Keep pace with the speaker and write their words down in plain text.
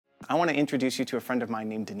I want to introduce you to a friend of mine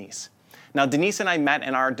named Denise. Now, Denise and I met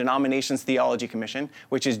in our denomination's theology commission,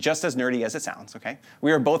 which is just as nerdy as it sounds, okay?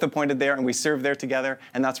 We were both appointed there and we served there together,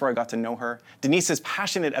 and that's where I got to know her. Denise is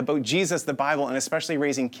passionate about Jesus, the Bible, and especially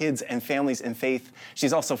raising kids and families in faith.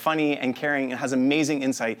 She's also funny and caring and has amazing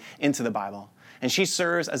insight into the Bible. And she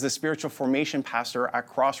serves as the spiritual formation pastor at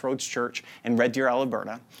Crossroads Church in Red Deer,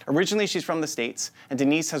 Alberta. Originally, she's from the States, and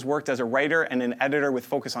Denise has worked as a writer and an editor with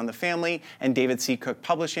Focus on the Family and David C. Cook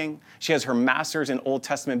Publishing. She has her master's in Old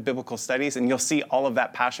Testament biblical studies, and you'll see all of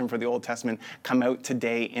that passion for the Old Testament come out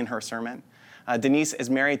today in her sermon. Denise is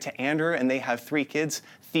married to Andrew, and they have 3 kids,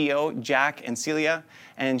 Theo, Jack, and Celia.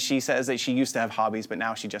 And she says that she used to have hobbies, but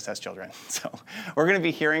now she just has children. So we're going to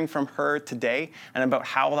be hearing from her today and about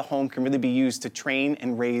how the home can really be used to train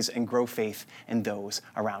and raise and grow faith in those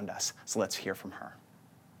around us. So let's hear from her.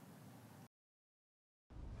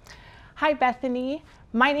 Hi, Bethany.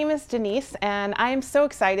 My name is Denise, and I am so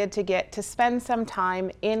excited to get to spend some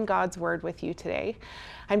time in God's Word with you today.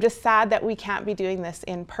 I'm just sad that we can't be doing this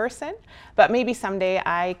in person, but maybe someday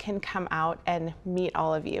I can come out and meet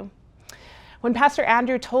all of you. When Pastor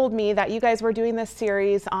Andrew told me that you guys were doing this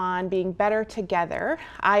series on being better together,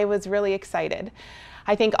 I was really excited.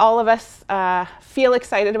 I think all of us feel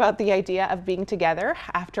excited about the idea of being together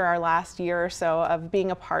after our last year or so of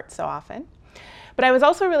being apart so often. But I was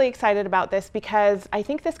also really excited about this because I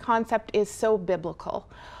think this concept is so biblical.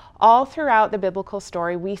 All throughout the biblical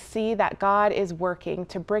story, we see that God is working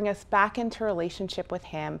to bring us back into relationship with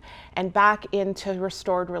Him and back into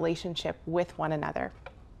restored relationship with one another.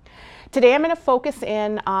 Today, I'm going to focus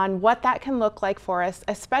in on what that can look like for us,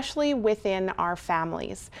 especially within our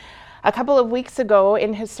families. A couple of weeks ago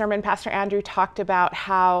in his sermon, Pastor Andrew talked about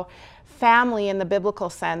how family in the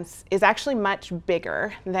biblical sense is actually much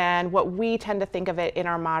bigger than what we tend to think of it in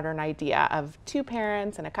our modern idea of 2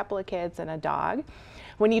 parents and a couple of kids and a dog.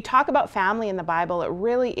 When you talk about family in the Bible, it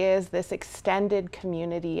really is this extended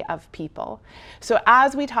community of people. So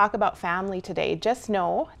as we talk about family today, just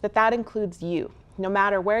know that that includes you. No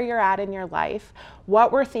matter where you're at in your life,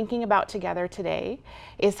 what we're thinking about together today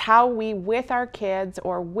is how we, with our kids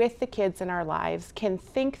or with the kids in our lives, can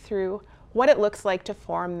think through what it looks like to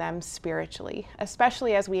form them spiritually,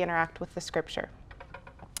 especially as we interact with the scripture.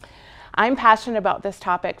 I'm passionate about this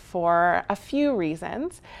topic for a few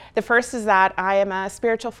reasons. The first is that I am a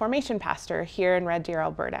spiritual formation pastor here in Red Deer,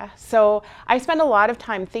 Alberta. So I spend a lot of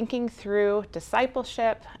time thinking through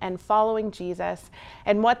discipleship and following Jesus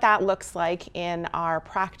and what that looks like in our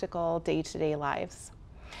practical day-to-day lives.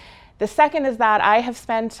 The second is that I have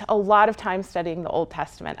spent a lot of time studying the Old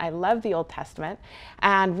Testament. I love the Old Testament,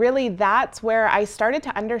 and really that's where I started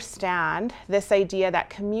to understand this idea that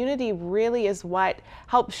community really is what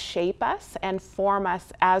helps shape us and form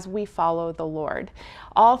us as we follow the Lord.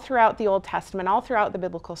 All throughout the Old Testament, all throughout the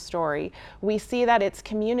biblical story, we see that it's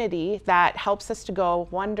community that helps us to go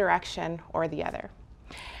one direction or the other.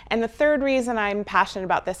 And the third reason I'm passionate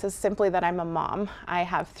about this is simply that I'm a mom. I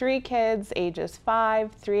have 3 kids, ages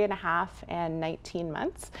 5, 3.5, and 19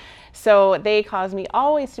 months. So they cause me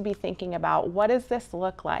always to be thinking about what does this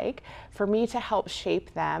look like for me to help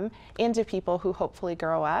shape them into people who hopefully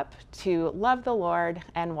grow up to love the Lord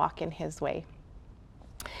and walk in His way.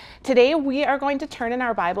 Today we are going to turn in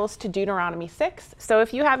our Bibles to Deuteronomy 6. So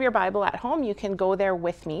if you have your Bible at home, you can go there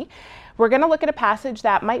with me. We're going to look at a passage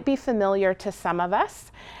that might be familiar to some of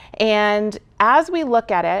us. And as we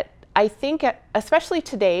look at it, I think, especially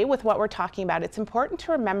today with what we're talking about, it's important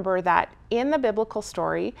to remember that in the biblical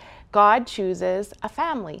story, God chooses a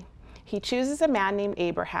family. He chooses a man named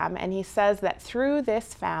Abraham, and He says that through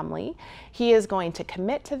this family, He is going to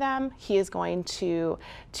commit to them, He is going to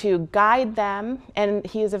guide them, and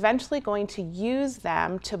He is eventually going to use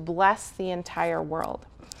them to bless the entire world.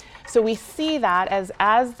 So we see that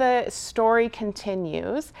as the story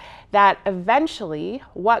continues, that eventually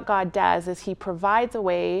what God does is He provides a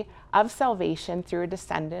way of salvation through a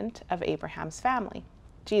descendant of Abraham's family,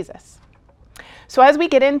 Jesus. So as we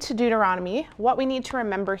get into Deuteronomy, what we need to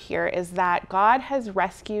remember here is that God has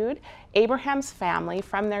rescued Abraham's family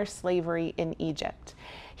from their slavery in Egypt.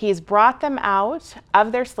 He's brought them out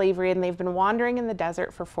of their slavery, and they've been wandering in the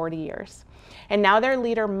desert for 40 years. And now their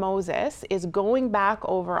leader Moses is going back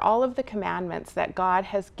over all of the commandments that God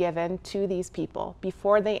has given to these people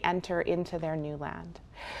before they enter into their new land.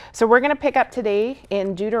 So we're going to pick up today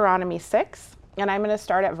in Deuteronomy 6, and I'm going to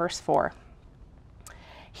start at verse 4.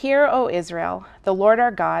 Hear, O Israel, the Lord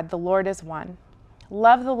our God, the Lord is one.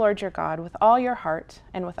 Love the Lord your God with all your heart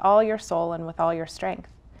and with all your soul and with all your strength.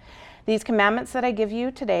 These commandments that I give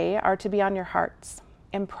you today are to be on your hearts.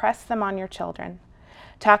 Impress them on your children.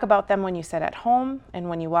 Talk about them when you sit at home and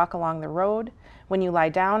when you walk along the road, when you lie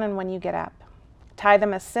down and when you get up. Tie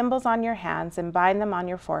them as symbols on your hands and bind them on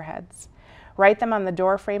your foreheads. Write them on the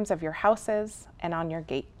door frames of your houses and on your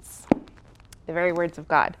gates." The very words of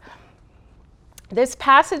God. This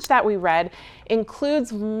passage that we read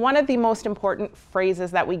includes one of the most important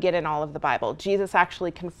phrases that we get in all of the Bible. Jesus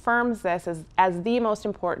actually confirms this as the most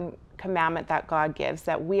important commandment that God gives,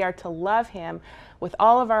 that we are to love him with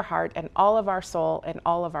all of our heart and all of our soul and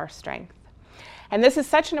all of our strength. And this is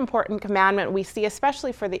such an important commandment we see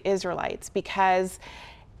especially for the Israelites, because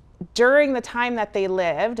during the time that they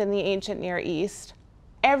lived in the ancient Near East,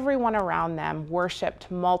 everyone around them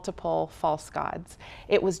worshiped multiple false gods.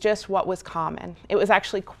 It was just what was common. It was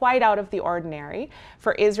actually quite out of the ordinary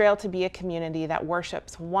for Israel to be a community that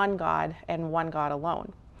worships one God and one God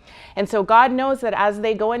alone. And so God knows that as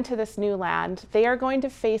they go into this new land, they are going to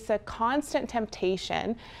face a constant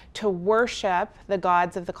temptation to worship the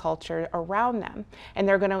gods of the culture around them. And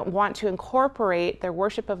they're going to want to incorporate their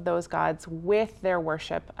worship of those gods with their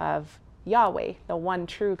worship of Yahweh, the one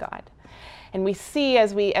true God. And we see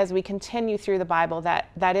as we continue through the Bible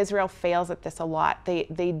that Israel fails at this a lot.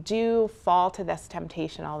 They do fall to this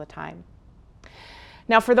temptation all the time.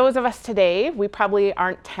 Now, for those of us today, we probably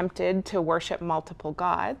aren't tempted to worship multiple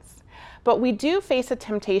gods, but we do face a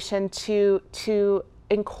temptation to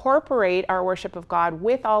incorporate our worship of God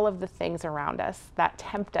with all of the things around us that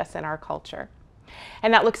tempt us in our culture.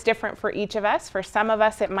 And that looks different for each of us. For some of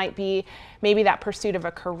us, it might be maybe that pursuit of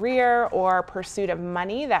a career or pursuit of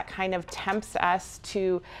money that kind of tempts us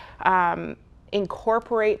to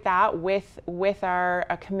incorporate that with our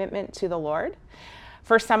commitment to the Lord.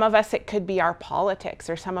 For some of us, it could be our politics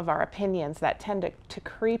or some of our opinions that tend to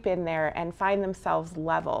creep in there and find themselves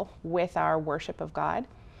level with our worship of God.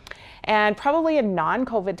 And probably in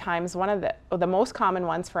non-COVID times, one of the most common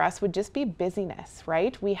ones for us would just be busyness,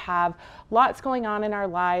 right? We have lots going on in our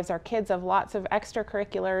lives. Our kids have lots of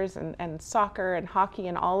extracurriculars and soccer and hockey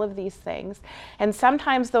and all of these things. And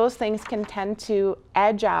sometimes those things can tend to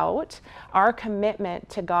edge out our commitment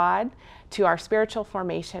to God, to our spiritual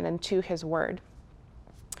formation, and to his word.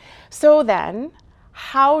 So then,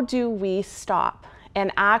 how do we stop and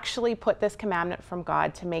actually put this commandment from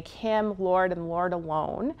God to make him Lord and Lord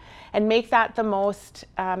alone, and make that the most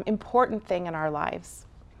important thing in our lives?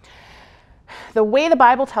 The way the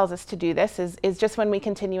Bible tells us to do this is just when we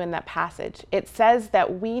continue in that passage. It says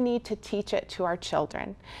that we need to teach it to our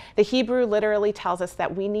children. The Hebrew literally tells us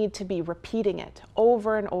that we need to be repeating it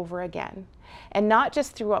over and over again, and not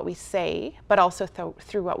just through what we say, but also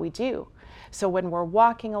through what we do. So when we're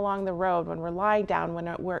walking along the road, when we're lying down,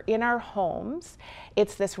 when we're in our homes,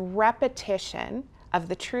 it's this repetition of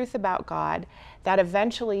the truth about God that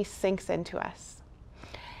eventually sinks into us.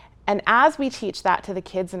 And as we teach that to the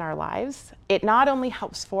kids in our lives, it not only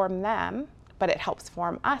helps form them, but it helps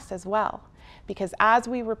form us as well. Because as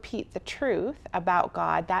we repeat the truth about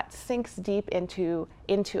God, that sinks deep into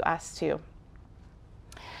us too.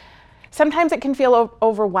 Sometimes it can feel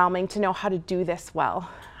overwhelming to know how to do this well.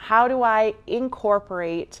 How do I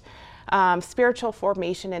incorporate spiritual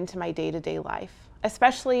formation into my day-to-day life?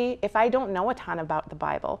 Especially if I don't know a ton about the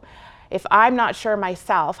Bible. If I'm not sure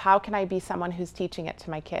myself, how can I be someone who's teaching it to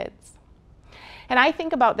my kids? And I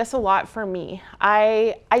think about this a lot for me.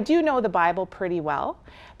 I do know the Bible pretty well,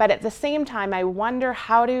 but at the same time, I wonder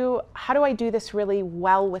how do I do this really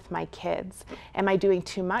well with my kids? Am I doing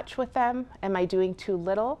too much with them? Am I doing too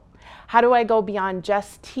little? How do I go beyond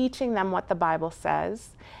just teaching them what the Bible says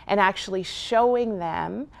and actually showing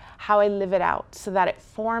them how I live it out so that it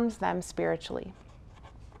forms them spiritually?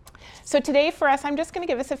 So today for us, I'm just going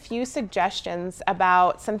to give us a few suggestions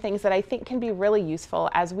about some things that I think can be really useful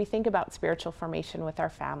as we think about spiritual formation with our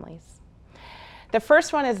families. The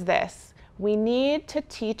first one is this: we need to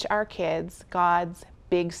teach our kids God's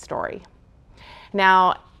big story.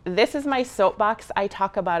 Now, this is my soapbox. I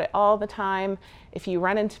talk about it all the time. If you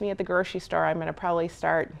run into me at the grocery store, I'm going to probably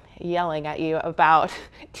start yelling at you about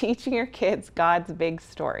teaching your kids God's big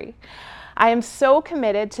story. I am so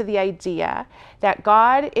committed to the idea that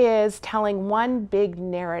God is telling one big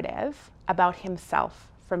narrative about himself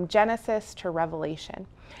from Genesis to Revelation.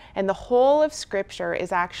 And the whole of Scripture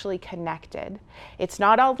is actually connected. It's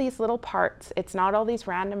not all these little parts. It's not all these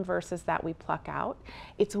random verses that we pluck out.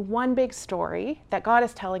 It's one big story that God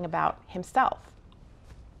is telling about himself.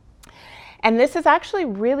 And this is actually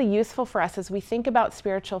really useful for us as we think about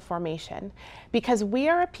spiritual formation, because we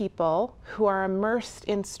are a people who are immersed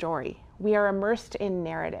in story. We are immersed in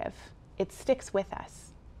narrative. It sticks with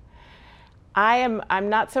us. I'm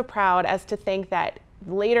not so proud as to think that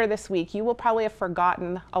later this week, you will probably have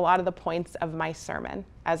forgotten a lot of the points of my sermon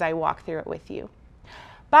as I walk through it with you.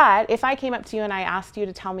 But if I came up to you and I asked you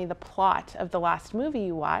to tell me the plot of the last movie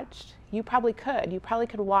you watched, you probably could. You probably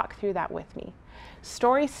could walk through that with me.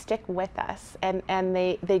 Stories stick with us, and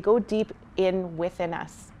they go deep in within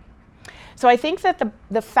us. So I think that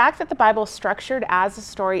the fact that the Bible is structured as a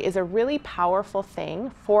story is a really powerful thing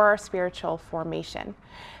for our spiritual formation,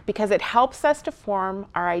 because it helps us to form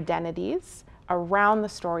our identities around the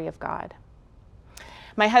story of God.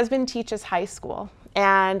 My husband teaches high school,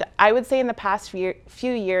 and I would say in the past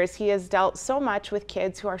few years, he has dealt so much with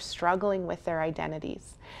kids who are struggling with their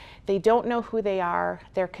identities. They don't know who they are,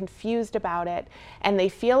 they're confused about it, and they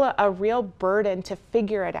feel a real burden to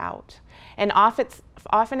figure it out. And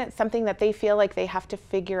often it's something that they feel like they have to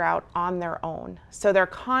figure out on their own. So they're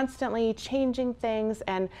constantly changing things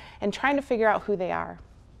and trying to figure out who they are.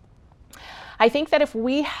 I think that if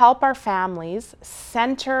we help our families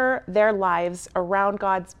center their lives around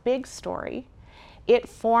God's big story, it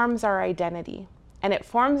forms our identity. And it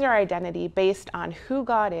forms our identity based on who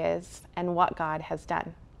God is and what God has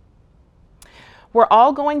done. We're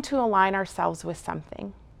all going to align ourselves with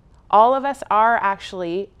something. All of us are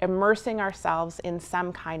actually immersing ourselves in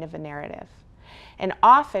some kind of a narrative. And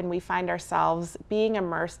often we find ourselves being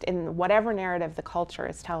immersed in whatever narrative the culture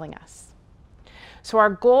is telling us. So our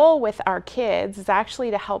goal with our kids is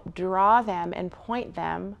actually to help draw them and point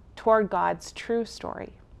them toward God's true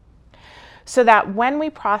story. So that when we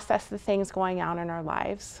process the things going on in our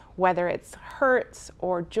lives, whether it's hurts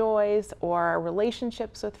or joys or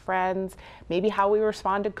relationships with friends, maybe how we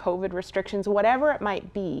respond to COVID restrictions, whatever it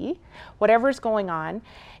might be, whatever's going on,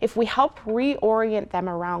 if we help reorient them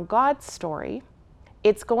around God's story,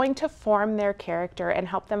 it's going to form their character and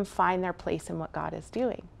help them find their place in what God is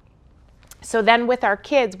doing. So then with our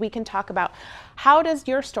kids, we can talk about, how does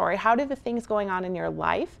your story, how do the things going on in your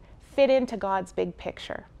life fit into God's big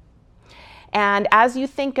picture? And as you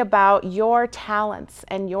think about your talents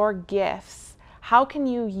and your gifts, how can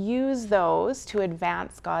you use those to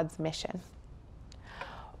advance God's mission?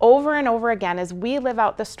 Over and over again, as we live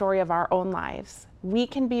out the story of our own lives, we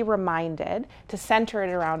can be reminded to center it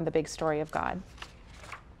around the big story of God.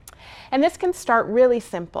 And this can start really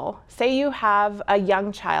simple. Say you have a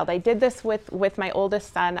young child. I did this with my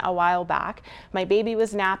oldest son a while back. My baby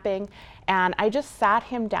was napping, and I just sat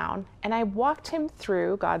him down and I walked him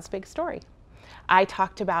through God's big story. I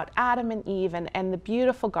talked about Adam and Eve and the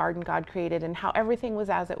beautiful garden God created and how everything was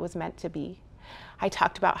as it was meant to be. I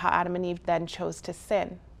talked about how Adam and Eve then chose to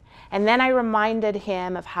sin. And then I reminded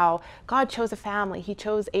him of how God chose a family. He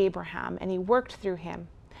chose Abraham and he worked through him.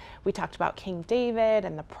 We talked about King David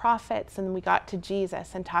and the prophets, and we got to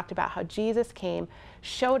Jesus and talked about how Jesus came,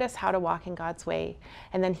 showed us how to walk in God's way,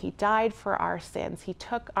 and then he died for our sins. He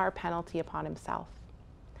took our penalty upon himself.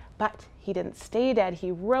 But he didn't stay dead.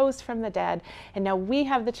 He rose from the dead. And now we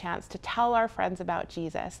have the chance to tell our friends about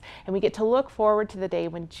Jesus. And we get to look forward to the day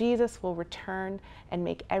when Jesus will return and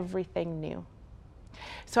make everything new.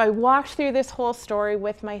 So I walked through this whole story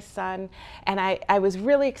with my son, and I was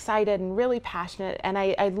really excited and really passionate. And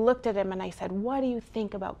I looked at him and I said, "What do you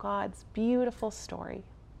think about God's beautiful story?"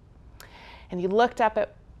 And he looked up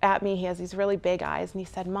at me. He has these really big eyes. And he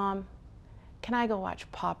said, "Mom, can I go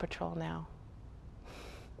watch Paw Patrol now?"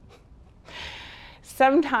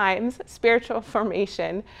 Sometimes spiritual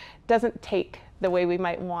formation doesn't take the way we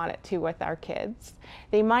might want it to with our kids.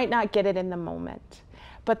 They might not get it in the moment.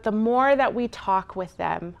 But the more that we talk with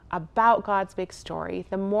them about God's big story,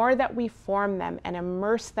 the more that we form them and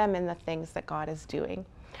immerse them in the things that God is doing,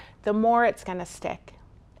 the more it's going to stick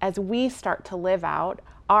as we start to live out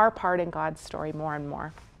our part in God's story more and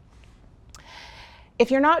more. If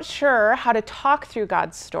you're not sure how to talk through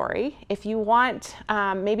God's story, if you want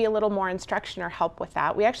maybe a little more instruction or help with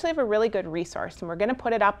that, we actually have a really good resource, and we're going to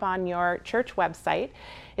put it up on your church website.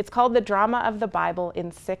 It's called The Drama of the Bible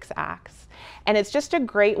in 6 Acts. And it's just a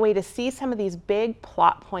great way to see some of these big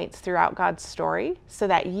plot points throughout God's story so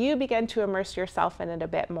that you begin to immerse yourself in it a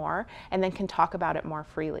bit more and then can talk about it more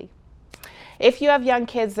freely. If you have young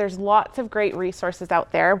kids, there's lots of great resources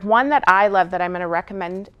out there. One that I love that I'm going to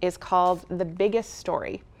recommend is called The Biggest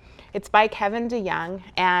Story. It's by Kevin DeYoung,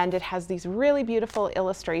 and it has these really beautiful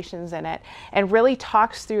illustrations in it and really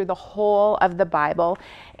talks through the whole of the Bible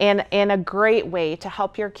in a great way to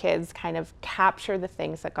help your kids kind of capture the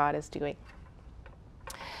things that God is doing.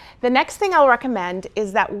 The next thing I'll recommend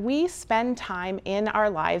is that we spend time in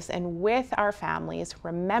our lives and with our families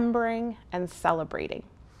remembering and celebrating.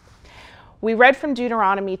 We read from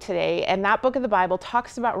Deuteronomy today, and that book of the Bible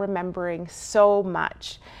talks about remembering so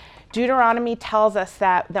much. Deuteronomy tells us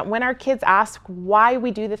that when our kids ask why we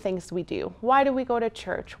do the things we do, why do we go to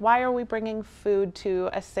church? Why are we bringing food to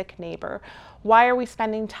a sick neighbor? Why are we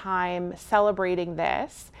spending time celebrating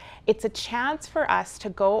this? It's a chance for us to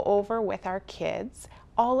go over with our kids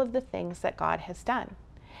all of the things that God has done.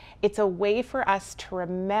 It's a way for us to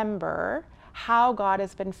remember how God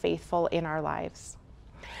has been faithful in our lives.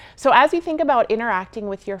 So as you think about interacting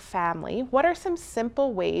with your family, what are some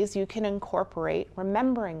simple ways you can incorporate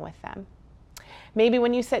remembering with them? Maybe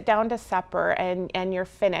when you sit down to supper and you're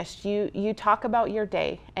finished, you talk about your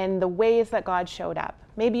day and the ways that God showed up.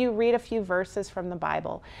 Maybe you read a few verses from the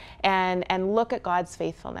Bible and look at God's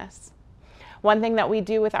faithfulness. One thing that we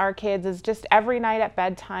do with our kids is just every night at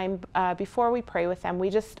bedtime, before we pray with them,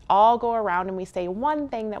 we just all go around and we say one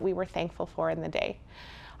thing that we were thankful for in the day.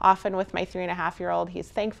 Often with my 3.5-year-old, he's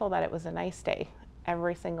thankful that it was a nice day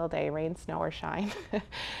every single day, rain, snow, or shine.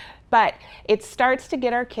 But it starts to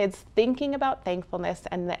get our kids thinking about thankfulness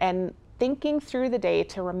and thinking through the day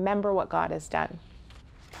to remember what God has done.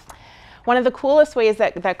 One of the coolest ways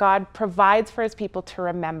that God provides for his people to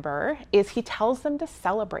remember is he tells them to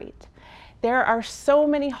celebrate. There are so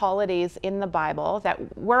many holidays in the Bible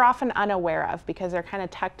that we're often unaware of because they're kind of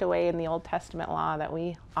tucked away in the Old Testament law that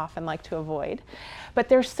we often like to avoid. But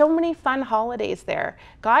there's so many fun holidays there.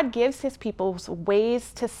 God gives his people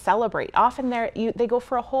ways to celebrate. Often they go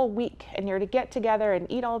for a whole week and you're to get together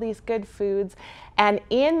and eat all these good foods. And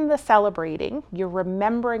in the celebrating, you're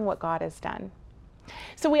remembering what God has done.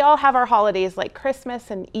 So we all have our holidays like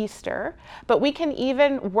Christmas and Easter, but we can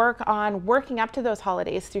even work on working up to those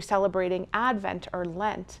holidays through celebrating Advent or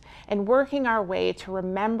Lent and working our way to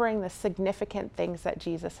remembering the significant things that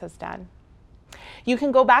Jesus has done. You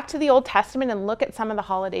can go back to the Old Testament and look at some of the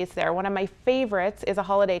holidays there. One of my favorites is a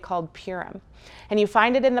holiday called Purim. And you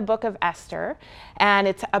find it in the book of Esther, and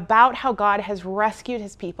it's about how God has rescued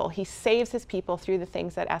his people. He saves his people through the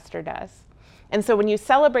things that Esther does. And so when you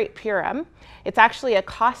celebrate Purim, it's actually a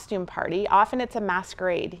costume party. Often it's a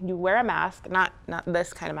masquerade. You wear a mask, not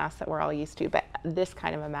this kind of mask that we're all used to, but this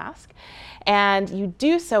kind of a mask. And you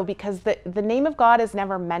do so because the name of God is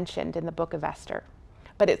never mentioned in the book of Esther.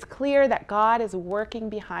 But it's clear that God is working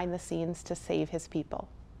behind the scenes to save his people.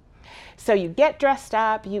 So you get dressed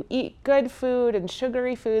up, you eat good food and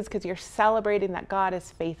sugary foods because you're celebrating that God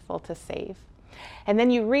is faithful to save. And then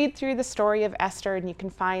you read through the story of Esther and you can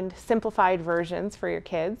find simplified versions for your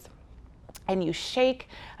kids. And you shake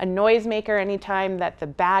a noisemaker anytime that the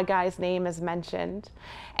bad guy's name is mentioned.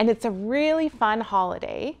 And it's a really fun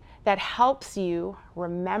holiday that helps you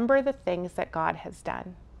remember the things that God has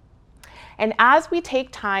done. And as we take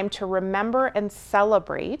time to remember and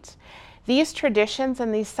celebrate, these traditions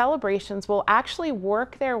and these celebrations will actually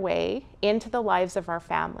work their way into the lives of our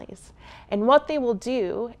families. And what they will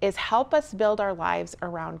do is help us build our lives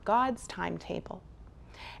around God's timetable.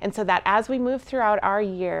 And so that as we move throughout our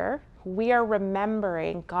year, we are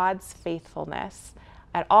remembering God's faithfulness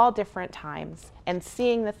at all different times and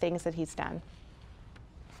seeing the things that he's done.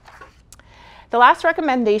 The last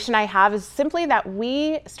recommendation I have is simply that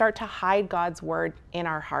we start to hide God's word in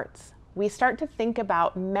our hearts. We start to think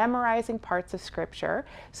about memorizing parts of scripture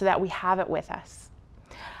so that we have it with us.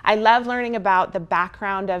 I love learning about the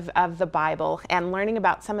background of the Bible and learning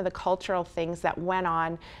about some of the cultural things that went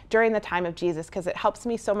on during the time of Jesus because it helps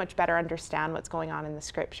me so much better understand what's going on in the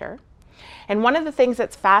scripture. And one of the things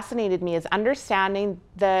that's fascinated me is understanding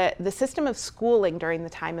the system of schooling during the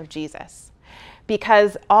time of Jesus.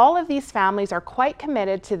 Because all of these families are quite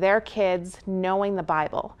committed to their kids knowing the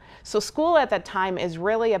Bible. So school at that time is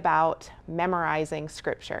really about memorizing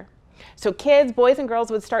scripture. So kids, boys and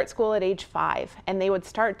girls, would start school at age 5, and they would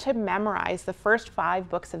start to memorize the first 5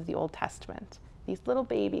 books of the Old Testament. These little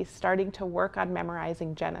babies starting to work on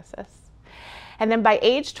memorizing Genesis. And then by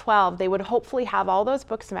age 12, they would hopefully have all those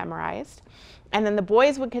books memorized. And then the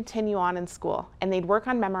boys would continue on in school, and they'd work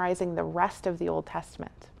on memorizing the rest of the Old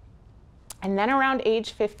Testament. And then around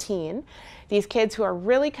age 15, these kids who are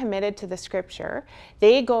really committed to the scripture,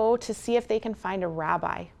 they go to see if they can find a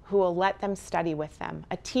rabbi who will let them study with them,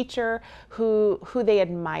 a teacher who they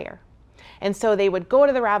admire. And so they would go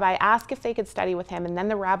to the rabbi, ask if they could study with him, and then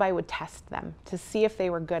the rabbi would test them to see if they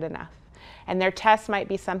were good enough. And their test might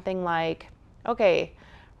be something like, okay,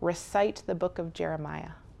 recite the book of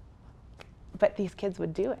Jeremiah. But these kids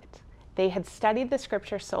would do it. They had studied the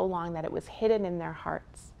scripture so long that it was hidden in their hearts.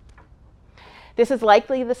 This is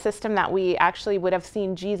likely the system that we actually would have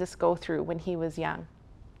seen Jesus go through when he was young.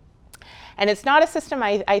 And it's not a system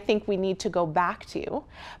I think we need to go back to,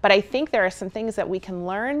 but I think there are some things that we can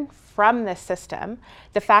learn from this system.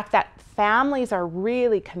 The fact that families are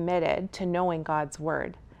really committed to knowing God's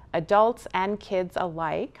word. Adults and kids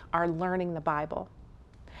alike are learning the Bible.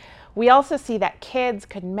 We also see that kids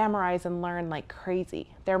could memorize and learn like crazy.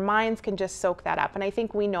 Their minds can just soak that up. And I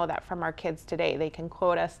think we know that from our kids today. They can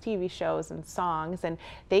quote us TV shows and songs, and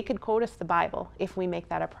they could quote us the Bible if we make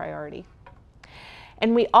that a priority.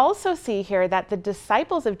 And we also see here that the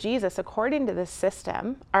disciples of Jesus, according to this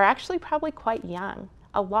system, are actually probably quite young.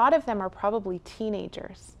 A lot of them are probably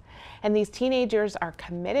teenagers. And these teenagers are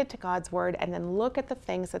committed to God's word, and then look at the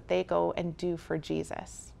things that they go and do for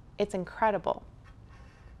Jesus. It's incredible.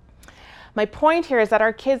 My point here is that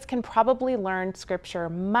our kids can probably learn scripture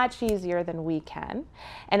much easier than we can,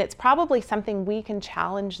 and it's probably something we can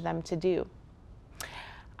challenge them to do.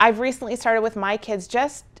 I've recently started with my kids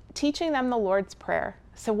just teaching them the Lord's Prayer.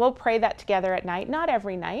 So we'll pray that together at night, not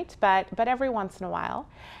every night, but every once in a while.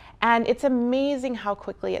 And it's amazing how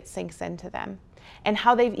quickly it sinks into them, and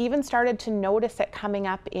how they've even started to notice it coming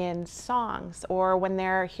up in songs, or when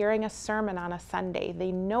they're hearing a sermon on a Sunday.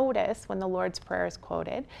 They notice when the Lord's Prayer is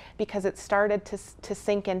quoted because it started to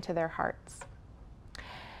sink into their hearts.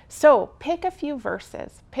 So pick a few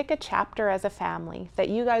verses, pick a chapter as a family that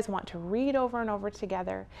you guys want to read over and over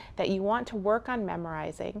together, that you want to work on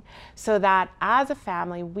memorizing, so that as a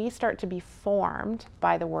family we start to be formed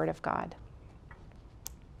by the Word of God.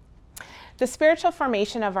 The spiritual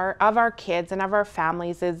formation of our kids and of our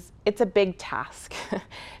families it's a big task.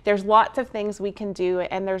 There's lots of things we can do,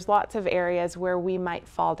 and there's lots of areas where we might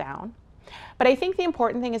fall down. But I think the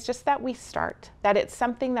important thing is just that we start, that it's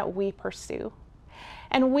something that we pursue.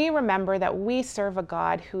 And we remember that we serve a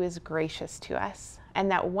God who is gracious to us, and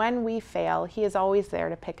that when we fail, He is always there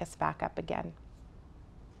to pick us back up again.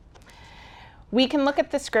 We can look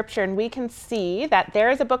at the scripture and we can see that there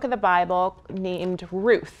is a book of the Bible named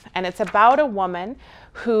Ruth, and it's about a woman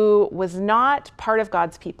who was not part of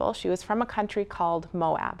God's people. She was from a country called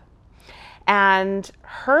Moab. And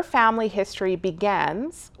her family history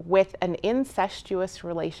begins with an incestuous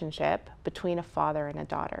relationship between a father and a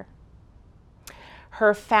daughter.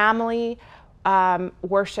 Her family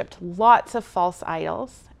worshipped lots of false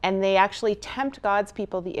idols, and they actually tempt God's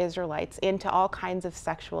people, the Israelites, into all kinds of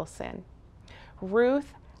sexual sin.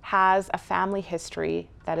 Ruth has a family history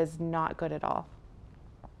that is not good at all.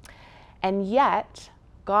 And yet,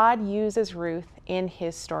 God uses Ruth in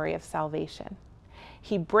His story of salvation.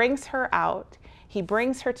 He brings her out, He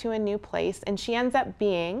brings her to a new place, and she ends up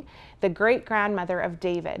being the great-grandmother of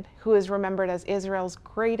David, who is remembered as Israel's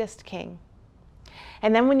greatest king.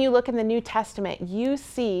 And then when you look in the New Testament, you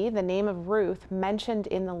see the name of Ruth mentioned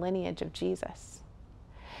in the lineage of Jesus.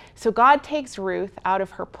 So God takes Ruth out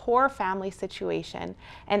of her poor family situation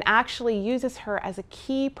and actually uses her as a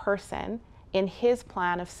key person in His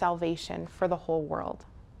plan of salvation for the whole world.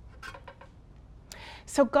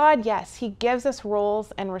 So God, yes, He gives us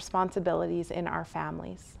roles and responsibilities in our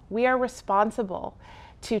families. We are responsible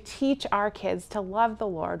to teach our kids to love the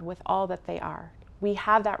Lord with all that they are. We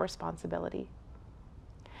have that responsibility.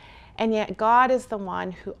 And yet God is the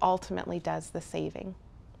one who ultimately does the saving.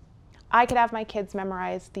 I could have my kids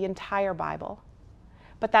memorize the entire Bible,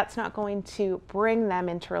 but that's not going to bring them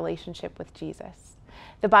into relationship with Jesus.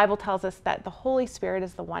 The Bible tells us that the Holy Spirit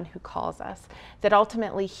is the one who calls us, that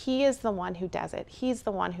ultimately He is the one who does it. He's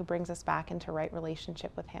the one who brings us back into right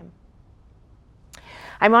relationship with Him.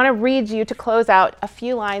 I want to read you, to close out, a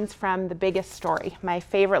few lines from The Biggest Story, my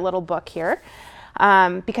favorite little book here,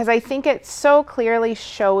 because I think it so clearly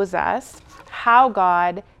shows us how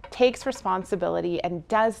God takes responsibility and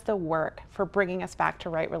does the work for bringing us back to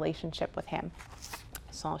right relationship with Him.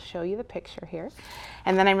 So I'll show you the picture here,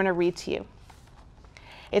 and then I'm going to read to you.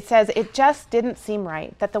 It says, "It just didn't seem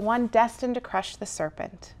right that the one destined to crush the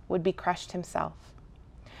serpent would be crushed himself.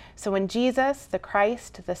 So when Jesus, the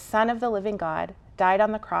Christ, the Son of the living God, died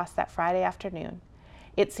on the cross that Friday afternoon,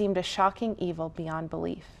 it seemed a shocking evil beyond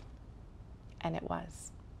belief. And it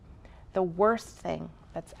was. The worst thing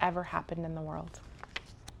that's ever happened in the world.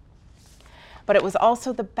 But it was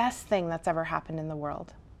also the best thing that's ever happened in the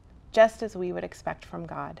world, just as we would expect from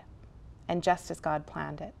God, and just as God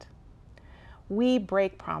planned it. We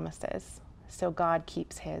break promises, so God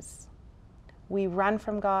keeps His. We run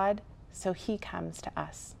from God, so He comes to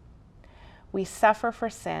us. We suffer for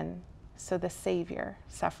sin, so the Savior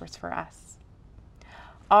suffers for us.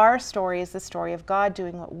 Our story is the story of God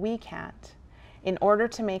doing what we can't in order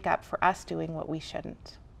to make up for us doing what we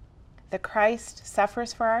shouldn't. The Christ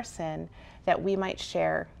suffers for our sin that we might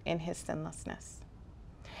share in His sinlessness.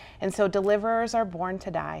 And so deliverers are born to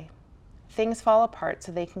die. Things fall apart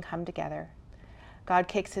so they can come together. God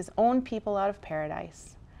kicks His own people out of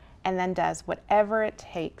paradise and then does whatever it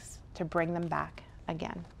takes to bring them back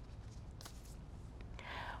again.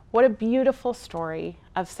 What a beautiful story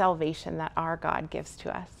of salvation that our God gives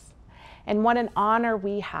to us. And what an honor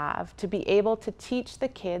we have to be able to teach the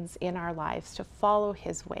kids in our lives to follow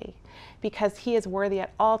his way, because he is worthy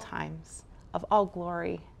at all times of all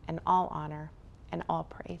glory and all honor and all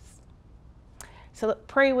praise. So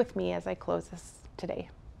pray with me as I close this today.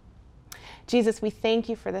 Jesus, we thank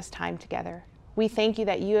you for this time together. We thank you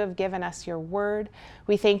that you have given us your word.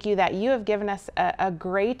 We thank you that you have given us a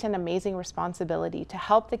great and amazing responsibility to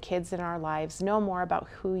help the kids in our lives know more about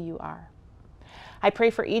who you are. I pray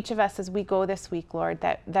for each of us as we go this week, Lord,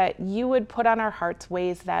 that you would put on our hearts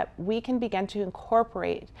ways that we can begin to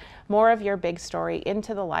incorporate more of your big story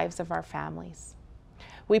into the lives of our families.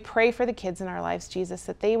 We pray for the kids in our lives, Jesus,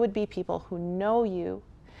 that they would be people who know you,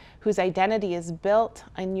 whose identity is built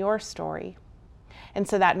in your story. And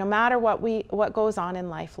so that no matter what goes on in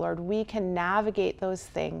life, Lord, we can navigate those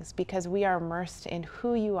things because we are immersed in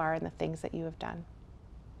who you are and the things that you have done.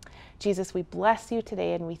 Jesus, we bless you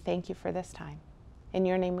today and we thank you for this time. In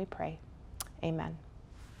your name we pray. Amen.